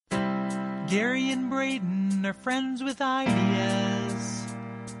Gary and Braden are friends with ideas.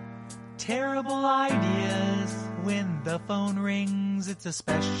 Terrible ideas. When the phone rings, it's a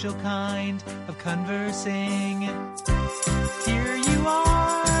special kind of conversing. Here you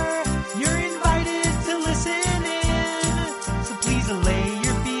are, you're invited to listen in. So please allay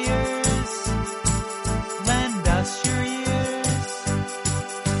your fears. Lend us your ears.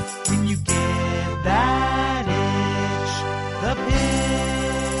 When you get that itch, the pitch.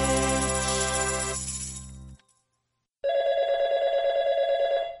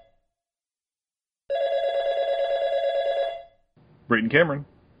 Brayton Cameron.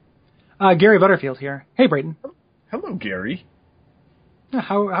 Gary Butterfield here. Hey, Brayton. Hello, Gary.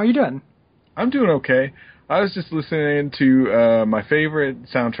 How are you doing? I'm doing okay. I was just listening to my favorite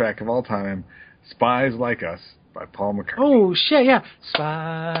soundtrack of all time, Spies Like Us by Paul McCartney. Oh, shit, yeah.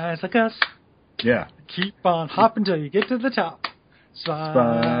 Spies Like Us. Yeah. Keep on hopping till you get to the top.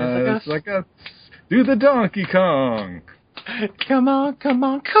 Spies Like Us. Do the Donkey Kong. Come on, come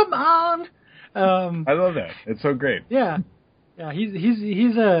on, come on. I love that. It's so great. Yeah. Yeah,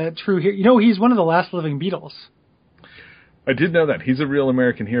 he's a true hero. You know, he's one of the last living Beatles. I did know that. He's a real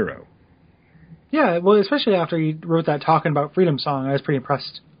American hero. Yeah, well, especially after he wrote that Talking About Freedom song, I was pretty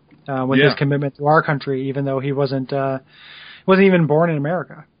impressed with his commitment to our country, even though he wasn't even born in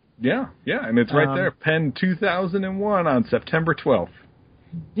America. Yeah, and it's right there, penned 2001 on September 12th.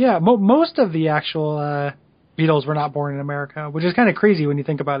 Yeah, most of the actual Beatles were not born in America, which is kind of crazy when you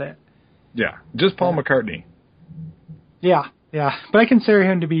think about it. Yeah, just Paul McCartney. Yeah, but I consider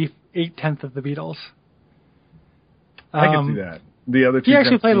him to be 8/10 of the Beatles. I can see that. The other two. He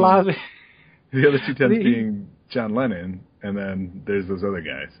actually played a lot of the other 2/10 being John Lennon, and then there's those other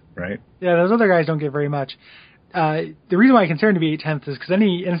guys, right? Yeah, those other guys don't get very much. The reason why I consider him to be 8/10 is because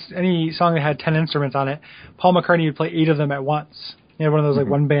any song that had 10 instruments on it, Paul McCartney would play 8 of them at once. He had one of those like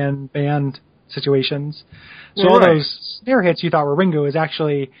one band situations. So all those snare hits you thought were Ringo is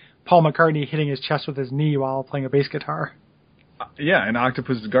actually Paul McCartney hitting his chest with his knee while playing a bass guitar. Yeah, and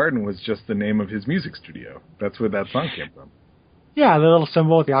Octopus's Garden was just the name of his music studio. That's where that song came from. Yeah, the little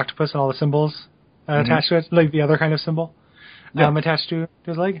symbol with the octopus and all the symbols attached to it, like the other kind of symbol attached to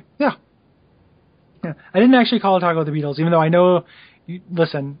his leg. Yeah. I didn't actually call to talk about the Beatles, even though I know,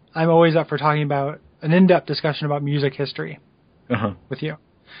 listen, I'm always up for talking about an in-depth discussion about music history with you.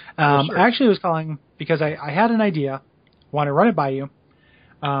 Sure. I actually was calling because I had an idea, want to run it by you.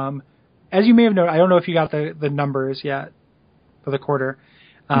 As you may have noted, I don't know if you got the numbers yet for the quarter,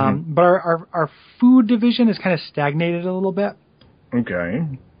 but our food division is kind of stagnated a little bit. Okay.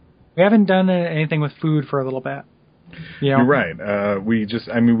 We haven't done anything with food for a little bit. You know? You're right. We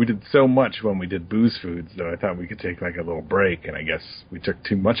did so much when we did booze foods, though I thought we could take like a little break, and I guess we took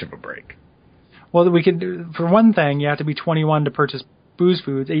too much of a break. Well, we could, for one thing, you have to be 21 to purchase booze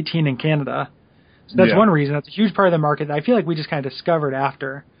foods, 18 in Canada. So that's one reason. That's a huge part of the market that I feel like we just kind of discovered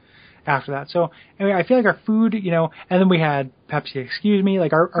after that. So anyway, I feel like our food, and then we had Pepsi, excuse me,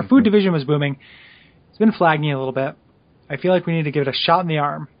 like our food division was booming. It's been flagging a little bit. I feel like we need to give it a shot in the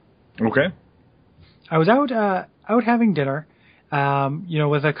arm. Okay. I was out having dinner,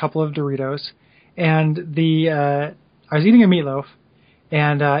 with a couple of Doritos, and I was eating a meatloaf,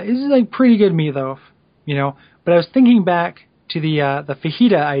 and this is like pretty good meatloaf, but I was thinking back to the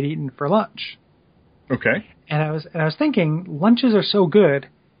fajita I'd eaten for lunch. Okay. And I was thinking, lunches are so good.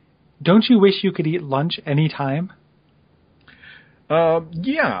 Don't you wish you could eat lunch anytime?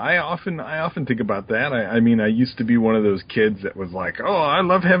 Yeah, I often think about that. I mean, I used to be one of those kids that was like, oh, I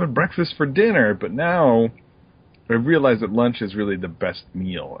love having breakfast for dinner, but now I realize that lunch is really the best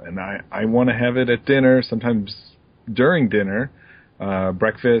meal, and I want to have it at dinner, sometimes during dinner,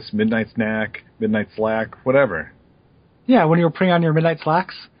 breakfast, midnight snack, midnight slack, whatever. Yeah, when you're putting on your midnight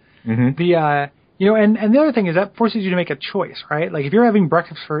slacks. Mm-hmm. And the other thing is that forces you to make a choice, right? Like if you're having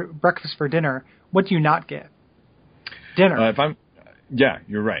breakfast for dinner, what do you not get? Dinner. Yeah,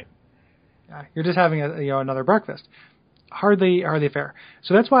 you're right. You're just having another breakfast. Hardly fair.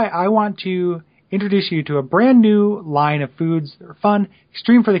 So that's why I want to introduce you to a brand new line of foods that are fun,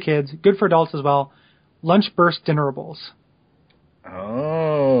 extreme for the kids, good for adults as well. Lunchburst Dinnerables.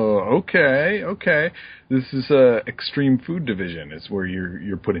 Oh, okay. This is extreme food division is where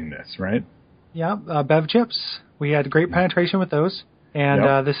you're putting this, right? Yeah, Bev chips. We had great penetration with those,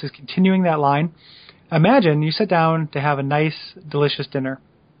 and this is continuing that line. Imagine you sit down to have a nice, delicious dinner.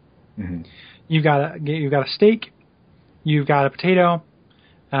 Mm-hmm. You've got a steak, you've got a potato,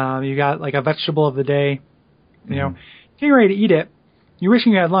 you've got like a vegetable of the day. Getting ready to eat it. You're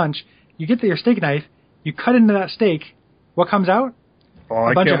wishing you had lunch. You get your steak knife, you cut into that steak. What comes out? Oh,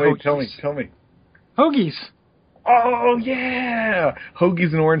 I can't wait. Tell me. Hoagies. Oh, yeah!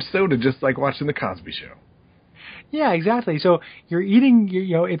 Hoagies and orange soda, just like watching The Cosby Show. Yeah, exactly. So you're eating,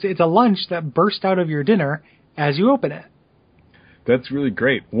 it's a lunch that burst out of your dinner as you open it. That's really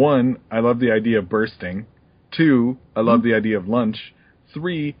great. 1, I love the idea of bursting. 2, I love the idea of lunch.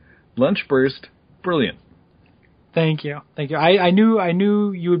 3, Lunchburst, brilliant. Thank you. I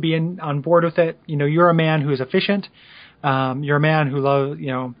knew you would be on board with it. You're a man who is efficient. You're a man who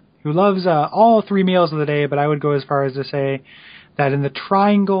loves all 3 meals of the day. But I would go as far as to say that in the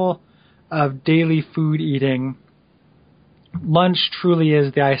triangle of daily food eating, lunch truly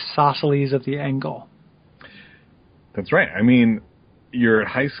is the isosceles of the angle. That's right. I mean, you're at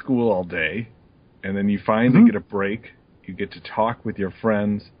high school all day, and then you finally get a break. You get to talk with your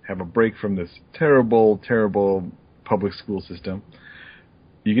friends, have a break from this terrible, terrible public school system.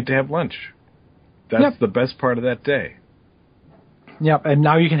 You get to have lunch. That's the best part of that day. Yep, and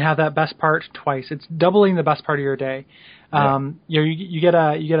now you can have that best part twice. It's doubling the best part of your day. You get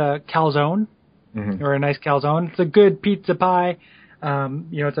a calzone, or a nice calzone. It's a good pizza pie.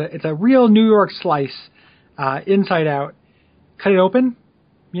 It's a real New York slice, inside out. Cut it open.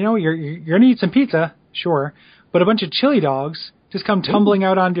 You're gonna eat some pizza, sure, but a bunch of chili dogs just come tumbling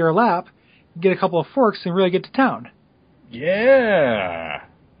out onto your lap. You get a couple of forks and really get to town. Yeah,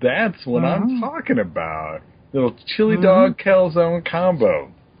 that's what I'm talking about. Little chili dog calzone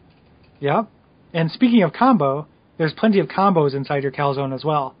combo. Yep. And speaking of combo, there's plenty of combos inside your calzone as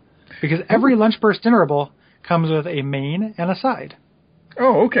well. Because every Lunchburst Dinnerable comes with a main and a side.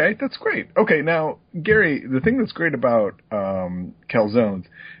 Oh, okay. That's great. Okay, now, Gary, the thing that's great about calzones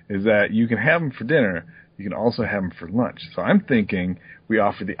is that you can have them for dinner. You can also have them for lunch. So I'm thinking we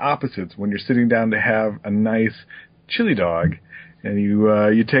offer the opposites when you're sitting down to have a nice chili dog, and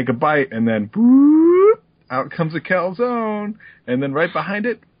you take a bite, and then boop, out comes a calzone, and then right behind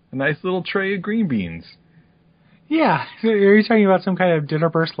it, a nice little tray of green beans. Yeah. So are you talking about some kind of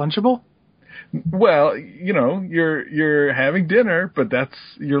Dinnerburst Lunchable? Well, you're having dinner, but that's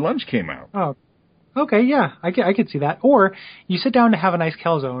your lunch came out. Oh, okay, yeah, I could see that. Or you sit down to have a nice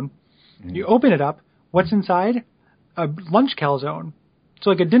calzone, you open it up. What's inside? A lunch calzone. So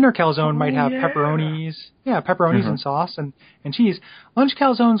like a dinner calzone might have pepperonis, and sauce and cheese. Lunch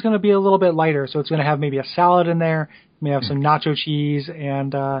calzone's going to be a little bit lighter, so it's going to have maybe a salad in there, may have some nacho cheese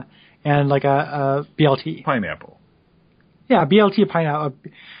and like a BLT. Pineapple. Yeah, BLT pineapple.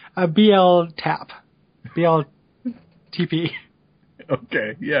 A BL tap. BLTP.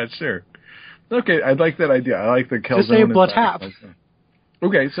 Okay, yeah, sure. Okay, I like that idea. I like the calzone. Just say blah tap.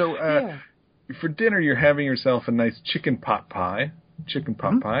 Okay, so for dinner you're having yourself a nice chicken pot pie. Chicken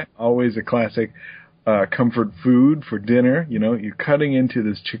pot pie, always a classic comfort food for dinner. You're cutting into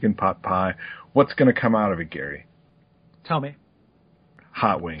this chicken pot pie. What's going to come out of it, Gary? Tell me.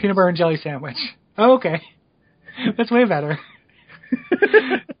 Hot wings. Peanut butter and jelly sandwich. Oh, okay. That's way better.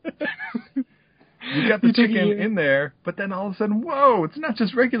 You got the chicken in there, but then all of a sudden, whoa, it's not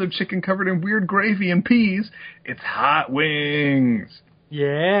just regular chicken covered in weird gravy and peas. It's hot wings.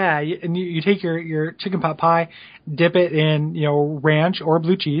 Yeah, and you take your chicken pot pie, dip it in, ranch or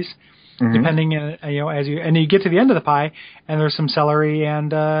blue cheese, depending as you get to the end of the pie, and there's some celery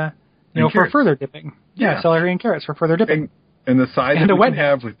and for further dipping. Yeah, celery and carrots for further dipping. And the side that we can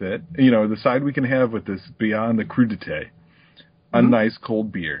have with it, the side we can have with this beyond the crudité, a nice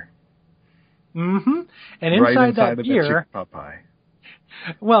cold beer. And inside that beer, that chicken pot pie.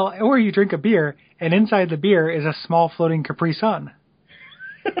 Well, or you drink a beer, and inside the beer is a small floating Capri Sun.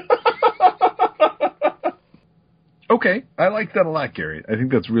 Okay, I like that a lot, Gary. I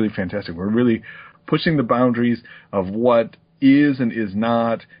think that's really fantastic. We're really pushing the boundaries of what is and is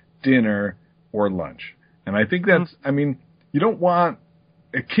not dinner or lunch. And I think that's, you don't want,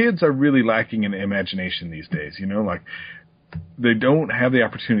 kids are really lacking in imagination these days, like they don't have the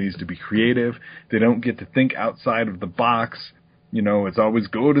opportunities to be creative. They don't get to think outside of the box. It's always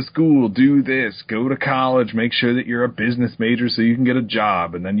go to school, do this, go to college, make sure that you're a business major so you can get a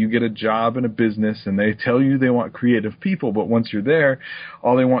job. And then you get a job in a business and they tell you they want creative people. But once you're there,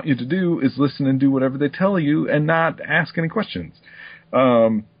 all they want you to do is listen and do whatever they tell you and not ask any questions.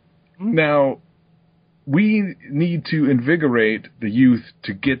 Now, we need to invigorate the youth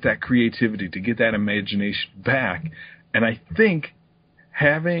to get that creativity, to get that imagination back. And I think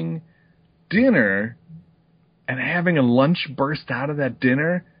having dinner and having a lunch burst out of that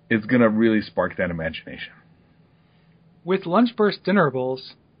dinner is going to really spark that imagination. With Lunchburst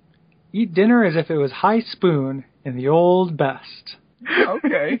Dinnerables, eat dinner as if it was high spoon in the old best.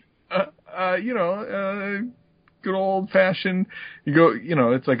 Okay. Good old fashioned, you go,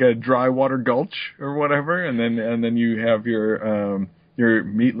 it's like a dry water gulch or whatever. And then you have your your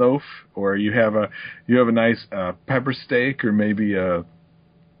meatloaf, or you have a nice pepper steak, or maybe a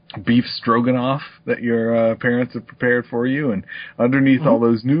beef stroganoff that your parents have prepared for you, and underneath all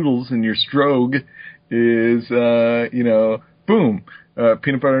those noodles in your strog is boom,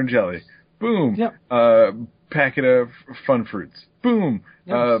 peanut butter and jelly, boom, packet of Fun Fruits, boom,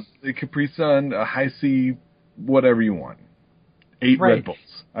 the Capri Sun, a High C, whatever you want, 8 Red Bulls,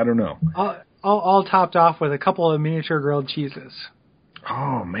 I don't know, all topped off with a couple of miniature grilled cheeses.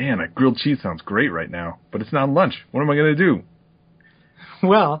 Oh man, a grilled cheese sounds great right now, but it's not lunch. What am I going to do?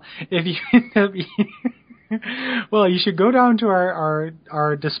 Well, if you end up well, you should go down to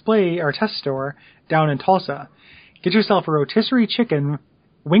our display, our test store down in Tulsa. Get yourself a rotisserie chicken.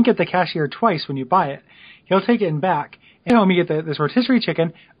 Wink at the cashier twice when you buy it. He'll take it in back. And home, you get this rotisserie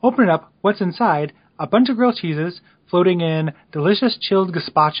chicken. Open it up. What's inside? A bunch of grilled cheeses floating in delicious chilled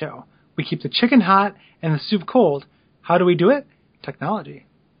gazpacho. We keep the chicken hot and the soup cold. How do we do it? Technology.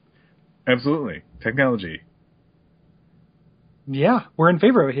 Absolutely. Technology. Yeah, we're in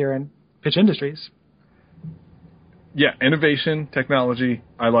favor of it here in Pitch Industries. Yeah, innovation, technology,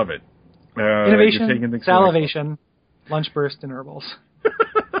 I love it. Innovation, salivation, Lunchburst, Dinnerables.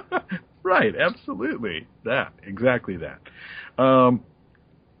 Right, absolutely. Exactly that.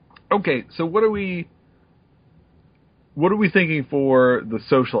 Okay, so what are we thinking for the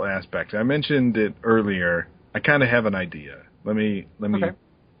social aspect? I mentioned it earlier. I kind of have an idea. Let me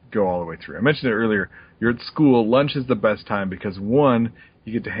go all the way through. I mentioned it earlier. You're at school. Lunch is the best time because, 1,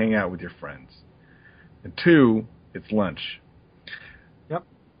 you get to hang out with your friends. And 2, it's lunch. Yep.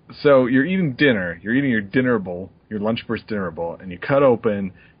 So you're eating dinner. You're eating your Dinnerable, your Lunchburst Dinnerable, and you cut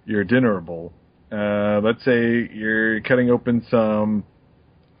open your Dinnerable. Let's say you're cutting open some...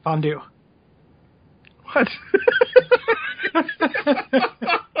 fondue. What?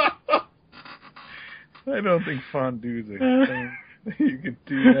 I don't think fondue is a thing you could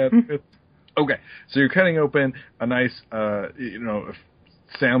do that with. Okay, so you're cutting open a nice,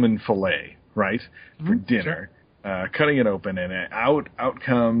 salmon fillet, right, for dinner. Sure. Cutting it open, and out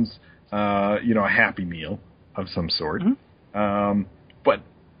comes, a Happy Meal of some sort. But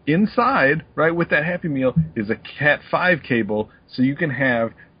inside, right, with that Happy Meal is a Cat 5 cable, so you can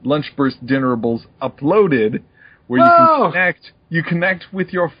have Lunchburst Dinnerables uploaded, where you connect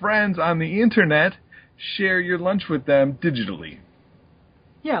with your friends on the internet, share your lunch with them digitally.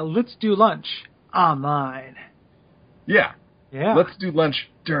 Yeah, let's do lunch online. Yeah. Yeah. Let's do lunch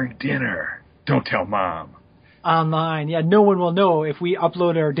during dinner. Don't tell Mom. Online. Yeah, no one will know if we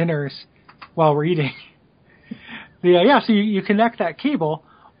upload our dinners while we're eating. So you connect that cable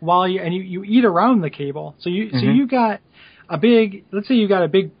while you eat around the cable. So you got a big, let's say you got a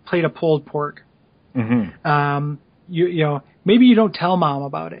big plate of pulled pork. Mm-hmm. Maybe you don't tell Mom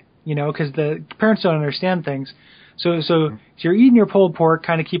about it, because the parents don't understand things. So you're eating your pulled pork,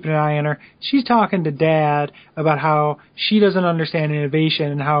 kind of keeping an eye on her. She's talking to Dad about how she doesn't understand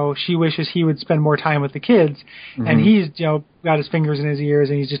innovation and how she wishes he would spend more time with the kids. Mm-hmm. And he's, got his fingers in his ears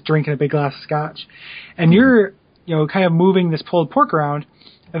and he's just drinking a big glass of scotch. And you're, kind of moving this pulled pork around.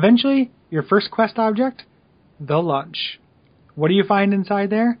 Eventually, your first quest object, the lunch. What do you find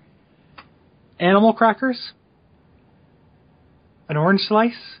inside there? Animal crackers, an orange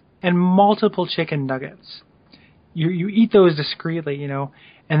slice, and multiple chicken nuggets. You eat those discreetly,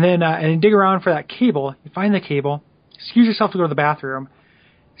 and then and dig around for that cable. You find the cable, excuse yourself to go to the bathroom,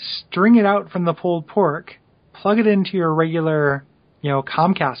 string it out from the pulled pork, plug it into your regular,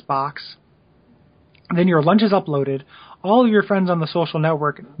 Comcast box. And then your lunch is uploaded. All of your friends on the social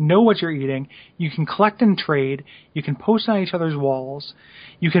network know what you're eating. You can collect and trade. You can post on each other's walls.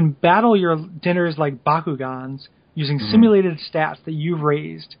 You can battle your dinners like Bakugans using simulated stats that you've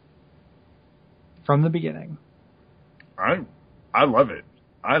raised from the beginning. I love it.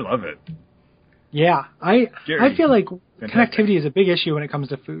 I love it. Yeah, I feel like fantastic. Connectivity is a big issue when it comes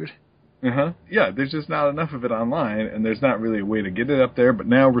to food. Yeah, there's just not enough of it online, and there's not really a way to get it up there. But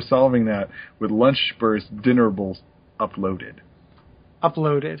now we're solving that with Lunchburst Dinnerables uploaded.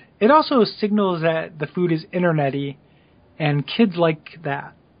 It also signals that the food is internet-y, and kids like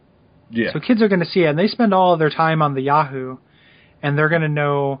that. Yeah. So kids are going to see it, and they spend all of their time on the Yahoo, and they're going to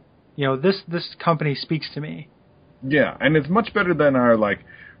know, this company speaks to me. Yeah, and it's much better than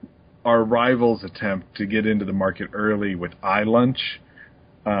our rivals' attempt to get into the market early with iLunch,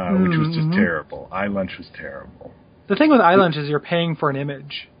 which was just terrible. iLunch was terrible. The thing with iLunch is you're paying for an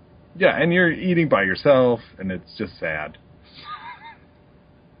image. Yeah, and you're eating by yourself, and it's just sad.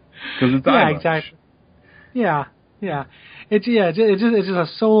 Because it's iLunch. Exactly. Yeah. It's just a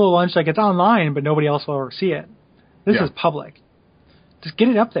solo lunch. It's online, but nobody else will ever see it. This is public. Just get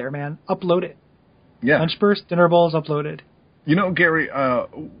it up there, man. Upload it. Yeah. Lunchburst, Dinnerables, uploaded. You know, Gary,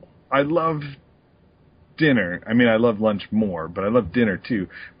 I love dinner. I mean, I love lunch more, but I love dinner too.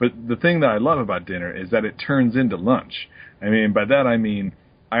 But the thing that I love about dinner is that it turns into lunch. I mean, by that I mean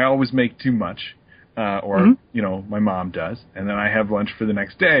I always make too much, or, my mom does, and then I have lunch for the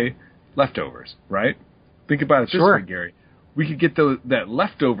next day, leftovers, right? Think about it this way, Gary. We could get that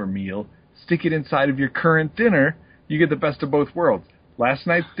leftover meal, stick it inside of your current dinner, you get the best of both worlds. Last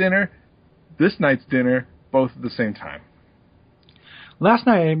night's dinner, this night's dinner, both at the same time. Last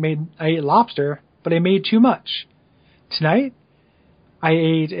night I ate lobster, but I made too much. Tonight, I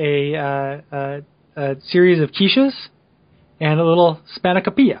ate a series of quiches and a little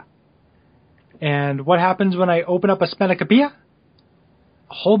spanakopita. And what happens when I open up a spanakopita?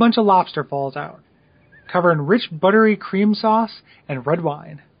 A whole bunch of lobster falls out, covered in rich buttery cream sauce and red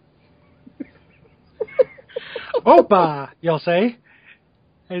wine. Opa, you'll say,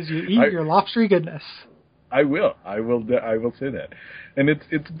 as you eat your lobstery goodness. I will say that. And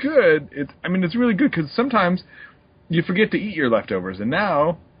it's good. It's really good because sometimes you forget to eat your leftovers, and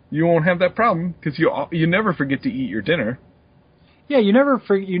now you won't have that problem because you never forget to eat your dinner. Yeah, you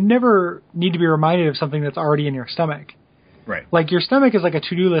never need to be reminded of something that's already in your stomach. Right. Like your stomach is like a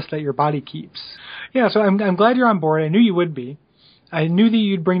to-do list that your body keeps. Yeah, so I'm glad you're on board. I knew you would be. I knew that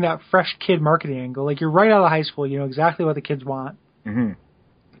you'd bring that fresh kid marketing angle. Like, you're right out of high school. You know exactly what the kids want. Mm-hmm.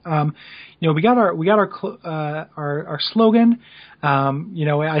 We got our slogan.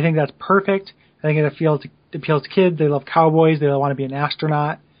 I think that's perfect. I think it appeals to kids. They love cowboys. They want to be an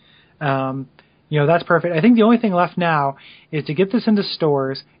astronaut. That's perfect. I think the only thing left now is to get this into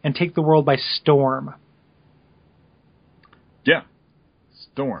stores and take the world by storm. Yeah.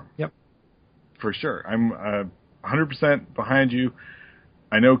 Storm. Yep. For sure. I'm 100% behind you.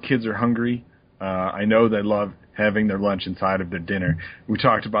 I know kids are hungry. I know they love having their lunch inside of their dinner. We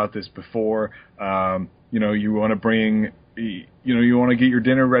talked about this before. You want to you want to get your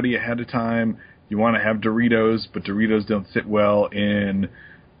dinner ready ahead of time. You want to have Doritos, but Doritos don't sit well in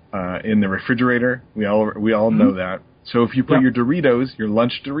the refrigerator. We all know that. So if you put your Doritos, your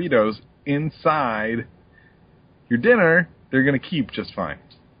lunch Doritos, inside your dinner, they're going to keep just fine.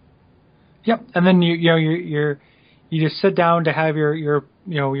 Yep, and then you just sit down to have your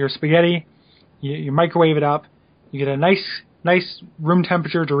spaghetti. You microwave it up. You get a nice room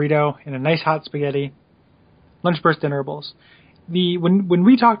temperature Dorito and a nice hot spaghetti. Lunchburst Dinnerables. When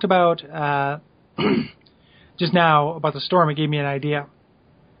we talked about just now about the storm, it gave me an idea.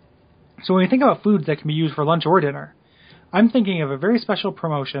 So when we think about foods that can be used for lunch or dinner, I'm thinking of a very special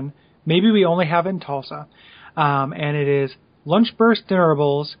promotion. Maybe we only have it in Tulsa, and it is Lunchburst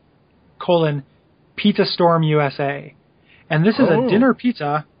Dinnerables : Pizza Storm USA. And this is a dinner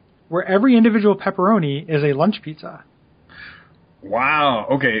pizza where every individual pepperoni is a lunch pizza. Wow.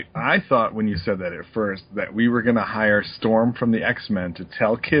 Okay, I thought when you said that at first that we were going to hire Storm from the X-Men to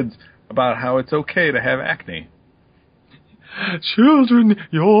tell kids about how it's okay to have acne. Children,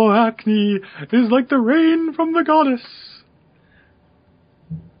 your acne is like the rain from the goddess.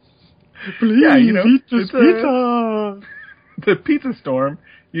 Please eat this pizza. The pizza storm.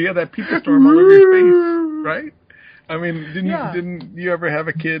 You got that pizza storm all over your face, right? I mean, didn't you ever have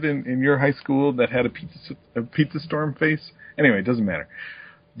a kid in your high school that had a pizza storm face? Anyway, it doesn't matter.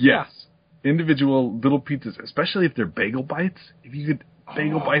 Yes, individual little pizzas, especially if they're bagel bites. If you could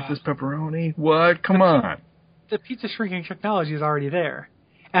bagel bite this pepperoni, what? Come on. The pizza shrinking technology is already there.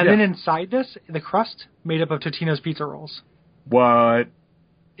 And then inside this, the crust made up of Totino's pizza rolls. What?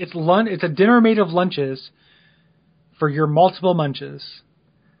 It's a dinner made of lunches for your multiple munches.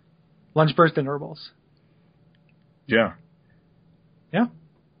 Lunchburst Dinnerables. Yeah. Yeah.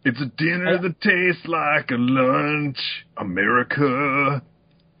 It's a dinner that tastes like a lunch, America.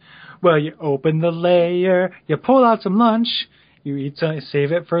 Well, you open the layer, you pull out some lunch, you eat some,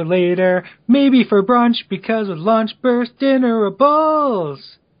 save it for later, maybe for brunch, because with Lunchburst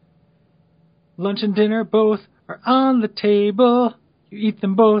Dinnerables, lunch and dinner both are on the table. You eat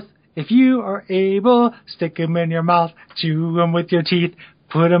them both if you are able. Stick them in your mouth, chew them with your teeth,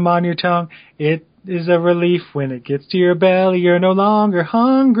 put them on your tongue. It is a relief when it gets to your belly. You're no longer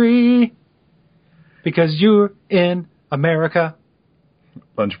hungry because you're in America.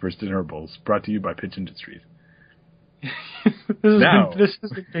 Lunchburst Dinnerables, brought to you by Pitch Industries. This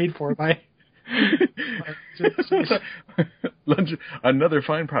has been paid for by another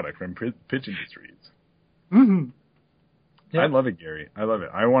fine product from Pitch Industries. Mm-hmm. Yep. I love it, Gary. I love it.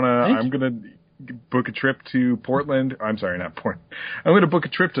 I'm gonna book a trip to Portland. I'm sorry, not Portland. I'm gonna book a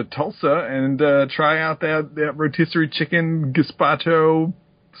trip to Tulsa and try out that rotisserie chicken gazpacho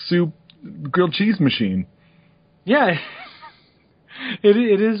soup grilled cheese machine. Yeah,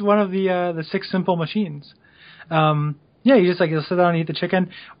 it is one of the 6 simple machines. Yeah, you just like you'll sit down and eat the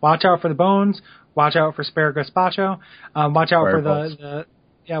chicken. Watch out for the bones. Watch out for asparagus gazpacho. Watch out Fireballs. for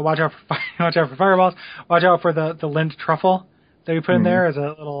watch out for watch out for fireballs. Watch out for the Lindt truffle that we put in there as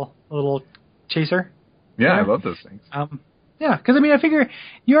a little chaser. Yeah, I love those things. Yeah, because I mean, I figure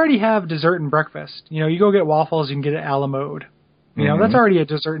you already have dessert and breakfast. You know, you go get waffles, you can get it a la mode. You know, that's already a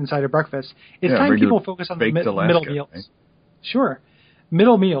dessert inside of breakfast. It's time people focus on the middle meals. Right? Sure.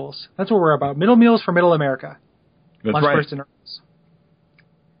 Middle meals. That's what we're about. Middle meals for middle America. That's Lunchburst right. Dinnerables.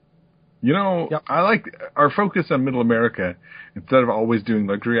 You know, I like our focus on middle America, instead of always doing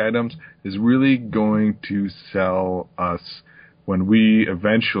luxury items, is really going to sell us when we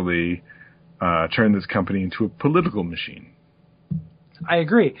eventually turn this company into a political machine. I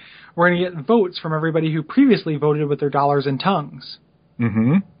agree. We're going to get votes from everybody who previously voted with their dollars and tongues.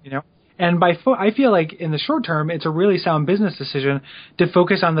 Mm-hmm. You know? And I feel like in the short term, it's a really sound business decision to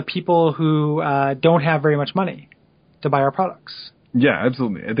focus on the people who don't have very much money to buy our products. Yeah,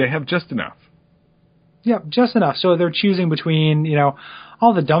 absolutely. They have just enough. Yeah, just enough. So they're choosing between, you know,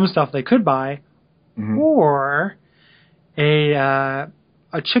 all the dumb stuff they could buy or a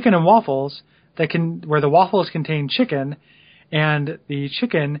chicken and waffles where the waffles contain chicken and the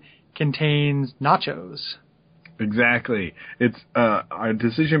chicken contains nachos. Exactly. It's a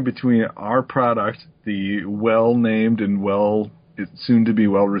decision between our product, the well-named and soon-to-be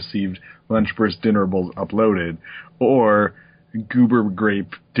well-received Lunchburst Dinnerables Uploaded, or Goober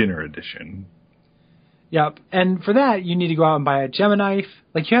Grape Dinner Edition. Yep. And for that, you need to go out and buy a Gemma knife.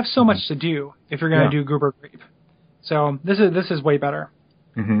 Like, you have so much to do if you're going to do Goober Grape. So this is way better.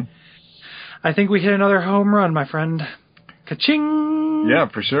 Mm-hmm. I think we hit another home run, my friend. Ka-ching! Yeah,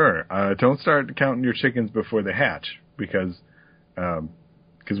 for sure. Don't start counting your chickens before they hatch, because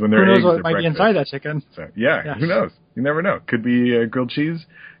when they're eggs, who knows what might be inside that chicken? So, yeah, who knows? You never know. Could be grilled cheese.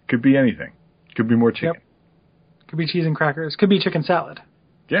 Could be anything. Could be more chicken. Yep. Could be cheese and crackers. Could be chicken salad.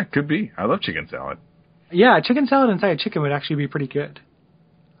 Yeah, could be. I love chicken salad. Yeah, chicken salad inside chicken would actually be pretty good.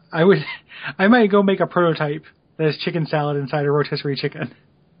 I might go make a prototype that is chicken salad inside a rotisserie chicken.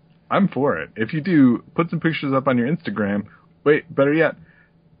 I'm for it. If you do, put some pictures up on your Instagram. Wait, better yet,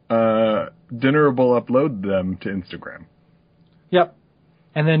 Dinnerable upload them to Instagram. Yep.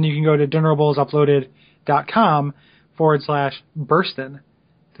 And then you can go to dinnerablesuploaded.com/Burstin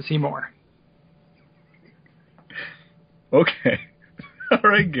to see more. Okay. All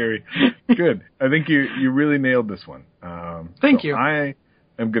right, Gary. Good. I think you really nailed this one. Thank you. I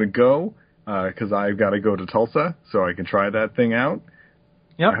am going to go because I've got to go to Tulsa so I can try that thing out.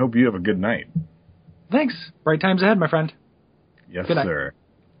 Yep. I hope you have a good night. Thanks. Bright times ahead, my friend. Yes, good night. sir.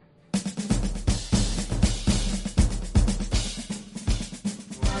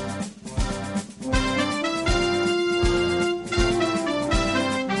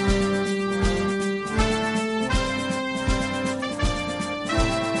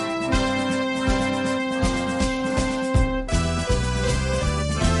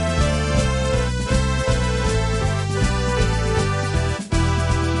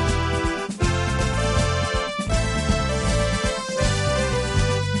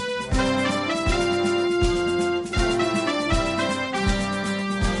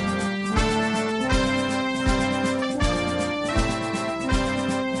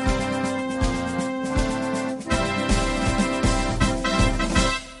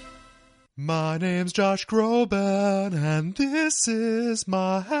 My name's Josh Groban, and this is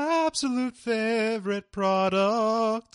my absolute favorite product.